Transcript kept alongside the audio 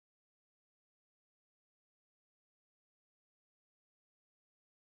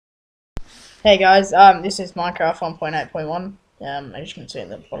Hey guys, this is Minecraft 1.8.1. As you can see in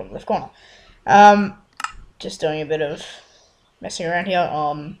the bottom left corner. Just doing a bit of messing around here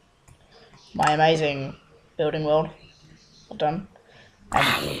on my amazing building world. Well done.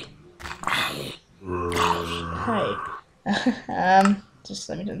 Hey. Just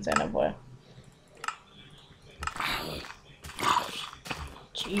let me turn that up for you.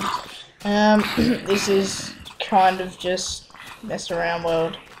 Jeez. This is kind of just mess around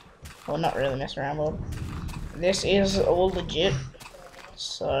world. Well, not really mess around world. This is all legit,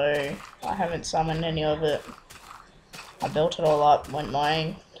 so I haven't summoned any of it. I built it all up, went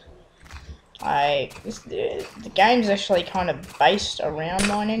mining. The game's actually kind of based around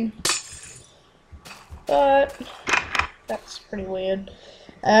mining, but that's pretty weird.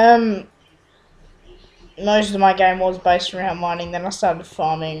 Most of my game was based around mining. Then I started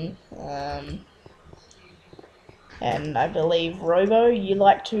farming. And I believe, Robo, you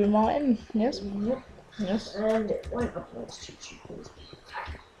like to mine? Yes? Yep. Yes. And it won't upload to YouTube, please.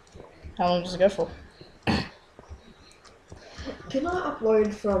 How long does it go for? Can I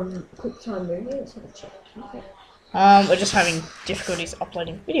upload from QuickTime Movie? Let's have a check. Okay. We're just having difficulties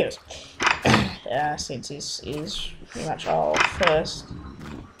uploading videos. Since this is pretty much our first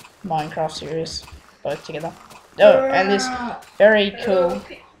Minecraft series, both together. Oh, and this very cool...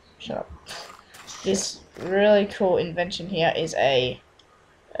 Shut up. This really cool invention here is a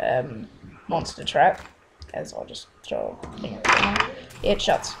monster trap, as I'll just throw a thing at them. It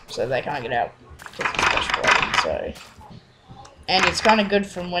shuts, so they can't get out because it's special lighting, so. And it's kind of good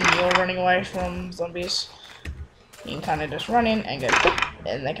from when you're running away from zombies. You can kind of just run in and go,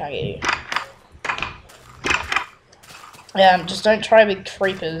 and they can't get you. Just don't try with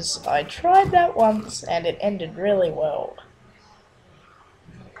creepers. I tried that once, and it ended really well.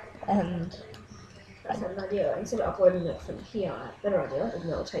 And That's an idea. Instead of uploading it from here, better idea, even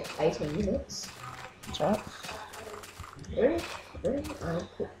though it'll take 18 minutes. that's right. Really?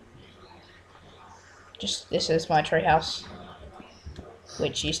 Just, this is my tree house,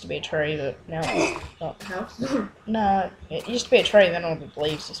 which used to be a tree, but now it's not. House? No, it used to be a tree, then all the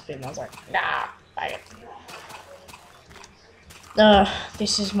leaves just been. I was like, nah, bang it.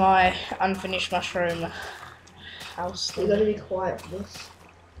 This is my unfinished mushroom house. You gotta be quiet for this.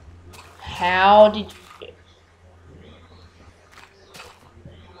 How did you...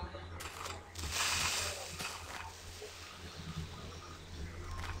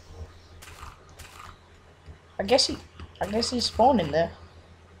 I guess he spawned in there.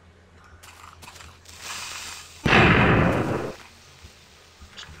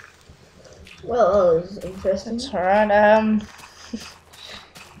 Well, that was interesting. That's alright,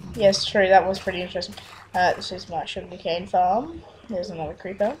 yes, true, that was pretty interesting. This is my sugarcane farm. There's another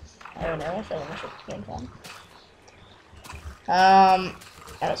creeper. I don't know if I want a sugarcane farm.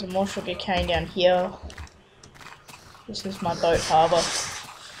 There's some more sugarcane down here. This is my boat harbour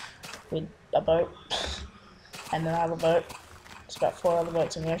with a boat and another boat. It's about 4 other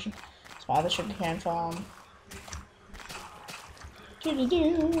boats in the ocean. It's my other sugarcane farm.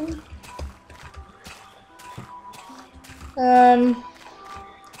 Doo-doo-doo.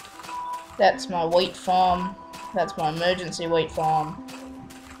 That's my wheat farm. That's my emergency wheat farm.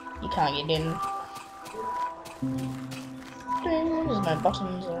 You can't get in. There's no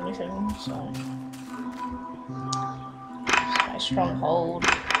buttons or anything, so. It's my stronghold.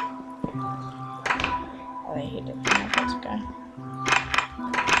 Oh, they hit it. That's okay.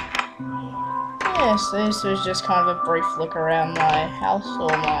 Yes, this was just kind of a brief look around my house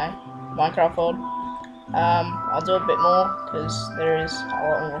or my Minecraft world. I'll do a bit more because there is a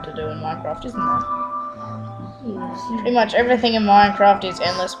lot more to do in Minecraft, isn't there? Yes. Pretty much everything in Minecraft is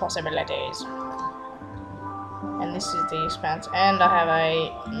endless possibilities. And this is the expanse. And I have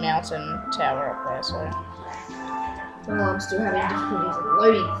a mountain tower up there, so. Well, I'm still having difficulties with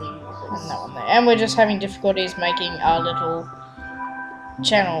loading things. And that one there. And we're just having difficulties making our little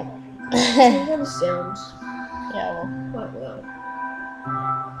channel. It sounds Yeah, well, quite well.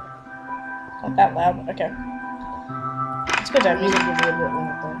 not that loud, but okay. It's good to have music. Music is a little bit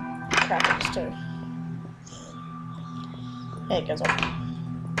loud though. Graphics too. Yeah, it goes off.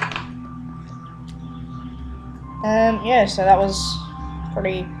 Yeah, so that was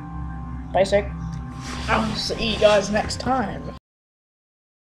pretty basic. I'll see you guys next time.